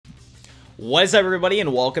What's up, everybody,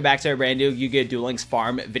 and welcome back to a brand new Yu-Gi-Oh! Duel Links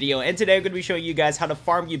farm video. And today I'm going to be showing you guys how to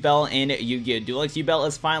farm Yubel in Yu-Gi-Oh! Duel Links. Yubel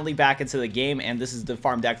is finally back into the game, and this is the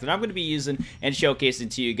farm deck that I'm going to be using and showcasing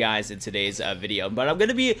to you guys in today's video. But I'm going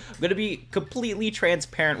to be completely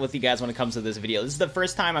transparent with you guys when it comes to this video. This is the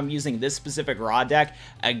first time I'm using this specific raw deck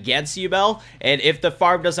against Yubel, and if the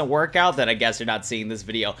farm doesn't work out, then I guess you're not seeing this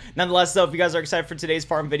video. Nonetheless, though, if you guys are excited for today's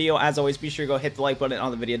farm video, as always, be sure to go hit the like button on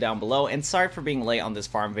the video down below. And sorry for being late on this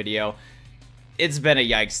farm video. It's been a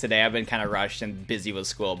yikes today. I've been kind of rushed and busy with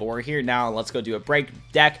school, but we're here now. Let's go do a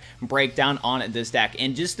breakdown on this deck.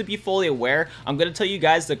 And just to be fully aware, I'm going to tell you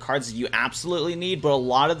guys the cards that you absolutely need, but a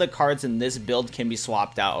lot of the cards in this build can be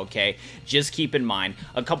swapped out, okay? Just keep in mind,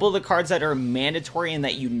 a couple of the cards that are mandatory and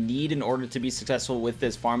that you need in order to be successful with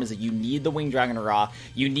this farm is that you need the Winged Dragon Ra,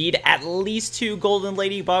 you need at least 2 Golden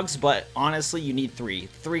Ladybugs, but honestly, you need 3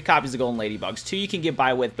 copies of Golden Ladybugs. 2 you can get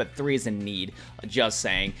by with, but 3 is a need, just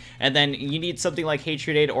saying. And then you need something like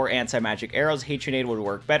Hatred or Anti-Magic Arrows. Hatred would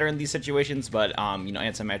work better in these situations, but you know,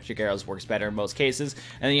 Anti-Magic Arrows works better in most cases.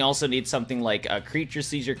 And then you also need something like a Creature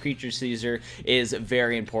Seizure. Creature Seizure is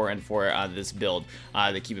very important for this build,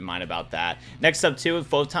 to keep in mind about that. Next up too,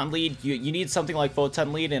 Photon Lead. You need something like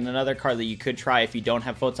Photon Lead, and another card that you could try if you don't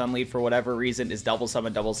have Photon Lead for whatever reason is Double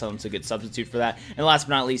Summon. Double Summon's a good substitute for that. And last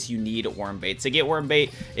but not least, you need Worm Bait. To get Worm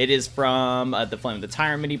Bait, it is from the Flame of the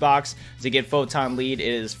Tyrant mini box. To get Photon Lead, it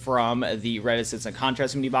is from the Reticence and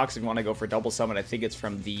Contrast mini box. If you want to go for Double Summon, I think it's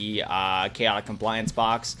from the Chaotic Compliance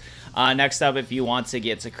box. Next up, if you want to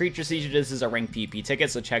get to Creature Seizure, this is a rank PP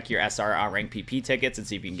ticket, so check your SR rank PP tickets and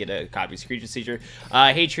see if you can get a copy of Creature Seizure.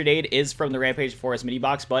 Hatred Aid is from the Rampage Forest mini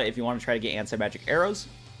box, but if you want to try to get Anti-Magic Arrows,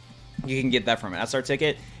 you can get that from an SR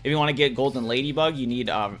ticket. If you want to get Golden Ladybug, you need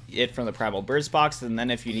it from the Primal Burst box. And then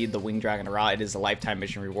if you need the Winged Dragon Ra, it is a lifetime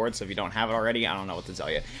mission reward. So if you don't have it already, I don't know what to tell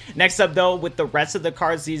you. Next up, though, with the rest of the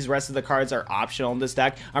cards, these rest of the cards are optional in this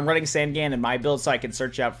deck. I'm running Sangan in my build so I can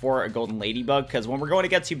search out for a Golden Ladybug. Because when we're going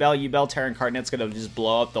against Yubel, Terran Cardinet's going to just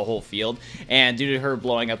blow up the whole field. And due to her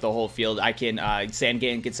blowing up the whole field, I can,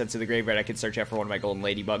 Sangan gets sent to the graveyard. I can search out for one of my Golden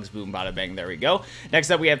Ladybugs. Boom, bada bang, there we go. Next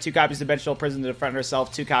up, we have 2 copies of Dimensional Prison to defend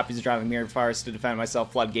herself, 2 copies of Driving Mirror Forest to defend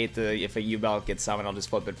myself, Floodgate to, if a Yubel gets summoned, I'll just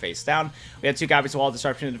flip it face down. We have 2 copies of Wall of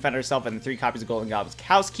Disruption to defend herself, and 3 copies of Golden Goblin's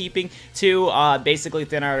Housekeeping to basically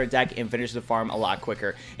thin out our deck and finish the farm a lot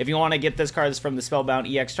quicker. If you want to get this card, it's from the Spellbound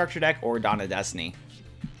EX Structure deck or Dawn of Destiny.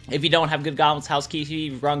 If you don't have good Goblin's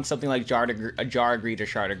Housekeeping, run something like Jar Agreed or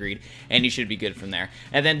Shard Agreed, and you should be good from there.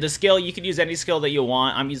 And then the skill, you can use any skill that you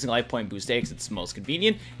want. I'm using Life Point Boost A because it's most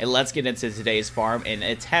convenient. And let's get into today's farm and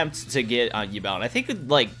attempt to get Yubel. And I think,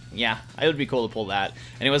 like, yeah, it would be cool to pull that.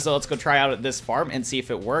 Anyway, so let's go try out this farm and see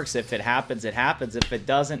if it works. If it happens, it happens. If it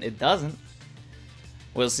doesn't, it doesn't.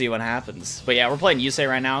 We'll see what happens. But yeah, we're playing Yusei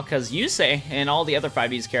right now because Yusei and all the other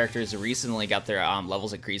 5Ds characters recently got their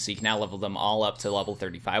levels increased, so you can now level them all up to level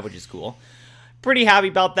 35, which is cool. Pretty happy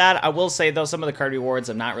about that. I will say, though, some of the card rewards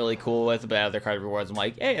I'm not really cool with, but other card rewards I'm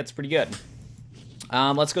like, hey, it's pretty good.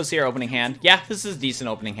 Let's go see our opening hand. Yeah, this is a decent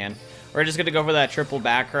opening hand. We're just going to go for that triple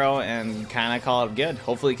back row and kind of call it good.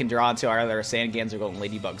 Hopefully we can draw into either Sandgans or Golden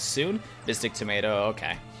Ladybugs soon. Mystic Tomato,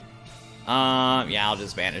 okay. Yeah, I'll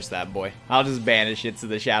just banish that boy. I'll just banish it to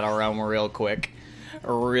the Shadow Realm real quick.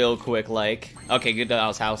 Like. Okay, good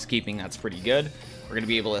housekeeping. That's pretty good. We're going to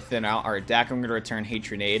be able to thin out our deck. I'm going to return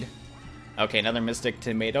Hatred Aid. Okay, another Mystic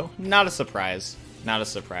Tomato. Not a surprise. Not a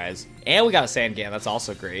surprise. And we got a Sangan. That's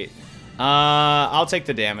also great. I'll take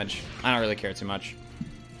the damage. I don't really care too much.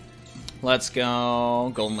 Let's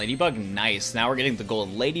go. Golden Ladybug. Nice. Now we're getting the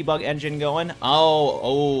Golden Ladybug engine going.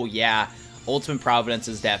 Oh, yeah. Ultimate Providence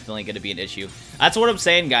is definitely going to be an issue. That's what I'm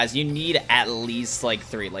saying, guys. You need at least, like,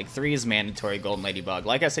 3. Like, 3 is mandatory Golden Ladybug.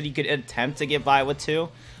 Like I said, you could attempt to get by with 2,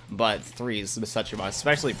 but 3 is such a must,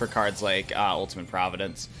 especially for cards like Ultimate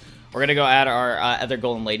Providence. We're going to go add our other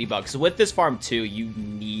Golden Ladybugs. So with this farm, too, you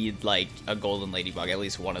need, like, a Golden Ladybug, at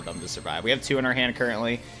least one of them to survive. We have 2 in our hand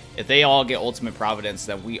currently. If they all get Ultimate Providence,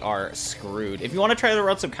 then we are screwed. If you want to try to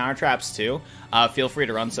run some counter traps, too, feel free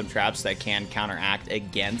to run some traps that can counteract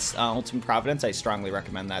against Ultimate Providence. I strongly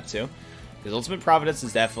recommend that, too, because Ultimate Providence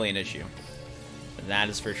is definitely an issue. That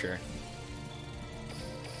is for sure.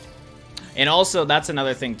 And also, that's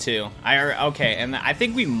another thing, too. Okay, and I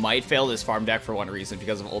think we might fail this farm deck for one reason,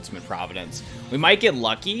 because of Ultimate Providence. We might get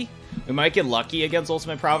lucky. We might get lucky against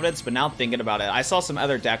Ultimate Providence, but now thinking about it, I saw some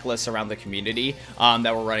other deck lists around the community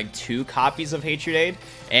that were running 2 copies of Hatred Aid,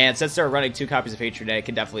 and since they're running 2 copies of Hatred Aid, I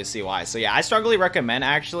can definitely see why. So yeah, I strongly recommend,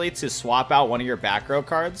 actually, to swap out one of your back row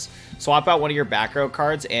cards. Swap out one of your back row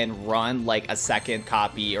cards and run, like, a second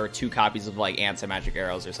copy or 2 copies of, like, Anti-Magic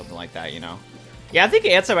Arrows or something like that, you know? Yeah, I think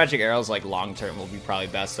Anti-Magic Arrows, like, long-term will be probably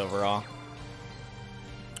best overall.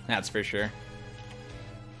 That's for sure.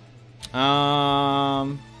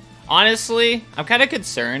 Honestly, I'm kind of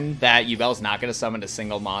concerned that Yubel's not going to summon a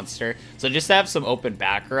single monster. So just to have some open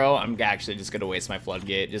back row, I'm actually just going to waste my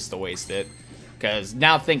floodgate just to waste it. Because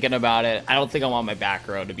now thinking about it, I don't think I want my back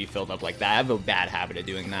row to be filled up like that. I have a bad habit of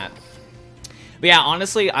doing that. But yeah,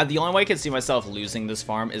 honestly, the only way I can see myself losing this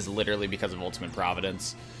farm is literally because of Ultimate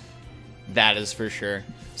Providence. That is for sure.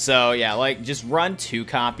 So yeah, like, just run 2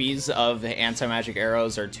 copies of Anti-Magic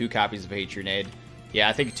Arrows or 2 copies of Hatronade. Yeah,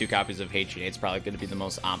 I think 2 copies of Hatronade is probably going to be the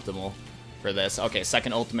most optimal for this. Okay,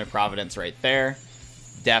 second Ultimate Providence right there.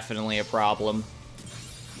 Definitely a problem.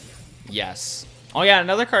 Yes. Oh yeah,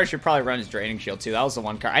 another card I should probably run is Draining Shield too. That was the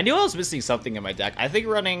one card. I knew I was missing something in my deck. I think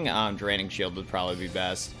running Draining Shield would probably be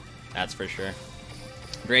best. That's for sure.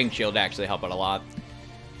 Draining Shield actually help out a lot.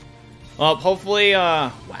 Well, hopefully,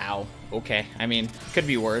 wow. Okay, I mean, could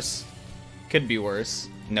be worse. Could be worse.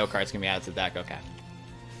 No cards can be added to the deck, okay.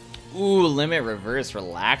 Ooh, Limit Reverse.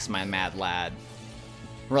 Relax, my mad lad.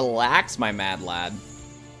 Relax, my mad lad.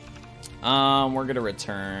 We're gonna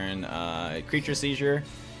return Creature Seizure.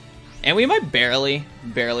 And we might barely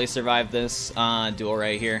survive this duel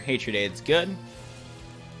right here. Hatronade's good.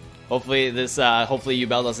 Hopefully hopefully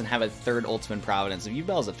Yubel doesn't have a 3rd Ultimate Providence. If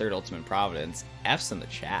Yubel has a 3rd Ultimate Providence, F's in the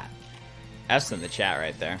chat. F's in the chat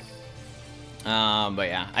right there. But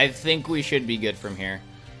yeah, I think we should be good from here.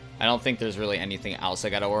 I don't think there's really anything else I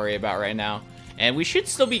gotta worry about right now. And we should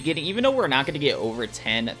still be getting, even though we're not gonna get over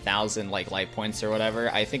 10,000 like life points or whatever,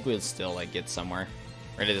 I think we'll still like get somewhere.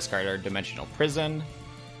 We're gonna discard our Dimensional Prison.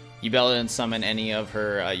 Yubel didn't summon any of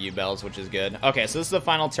her Yubels, which is good. Okay, so this is the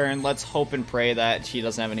final turn. Let's hope and pray that she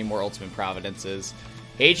doesn't have any more Ultimate Providences.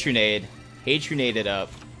 Hatronade. Hatronade it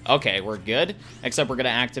up. Okay, we're good. Except we're going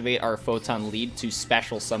to activate our Photon Lead to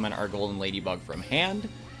special summon our Golden Ladybug from hand.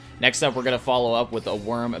 Next up, we're going to follow up with a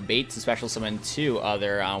Worm Bait to special summon 2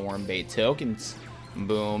 other Worm Bait tokens.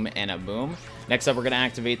 Boom and a boom. Next up, we're going to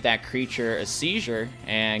activate that creature, a Seizure,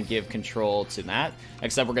 and give control to that.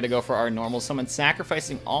 Next up, we're going to go for our normal summon,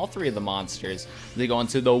 sacrificing all 3 of the monsters. They go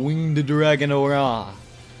into the Winged Dragon Aura.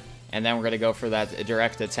 And then we're going to go for that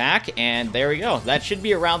direct attack, and there we go. That should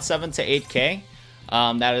be around 7 to 8k.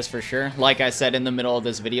 That is for sure. Like I said in the middle of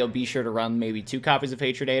this video, be sure to run maybe 2 copies of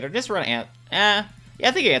Hatronade, or just run yeah,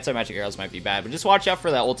 I think Anti-Magic Arrows might be bad, but just watch out for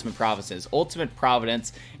that Ultimate Providence. Ultimate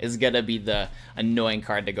Providence is going to be the annoying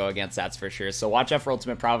card to go against, that's for sure. So watch out for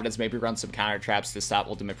Ultimate Providence. Maybe run some counter traps to stop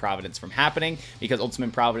Ultimate Providence from happening, because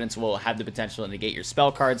Ultimate Providence will have the potential to negate your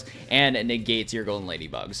spell cards and negate your Golden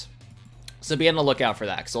Ladybugs. So be on the lookout for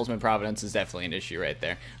that, because Ultimate Providence is definitely an issue right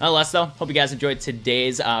there. Nonetheless, though, hope you guys enjoyed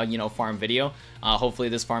today's, farm video. Hopefully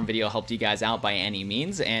this farm video helped you guys out by any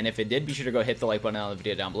means, and if it did, be sure to go hit the like button on the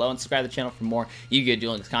video down below and subscribe to the channel for more Yu-Gi-Oh!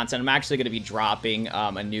 Duel Links content. I'm actually going to be dropping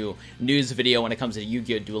a new news video when it comes to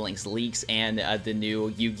Yu-Gi-Oh! Duel Links leaks and the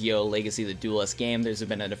new Yu-Gi-Oh! Legacy the Duelist game. There's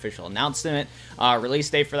been an official announcement, release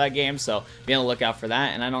date for that game, so be on the lookout for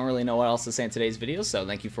that, and I don't really know what else to say in today's video, so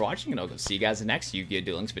thank you for watching, and I'll go see you guys in the next Yu-Gi-Oh!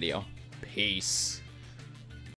 Duel Links video. Peace.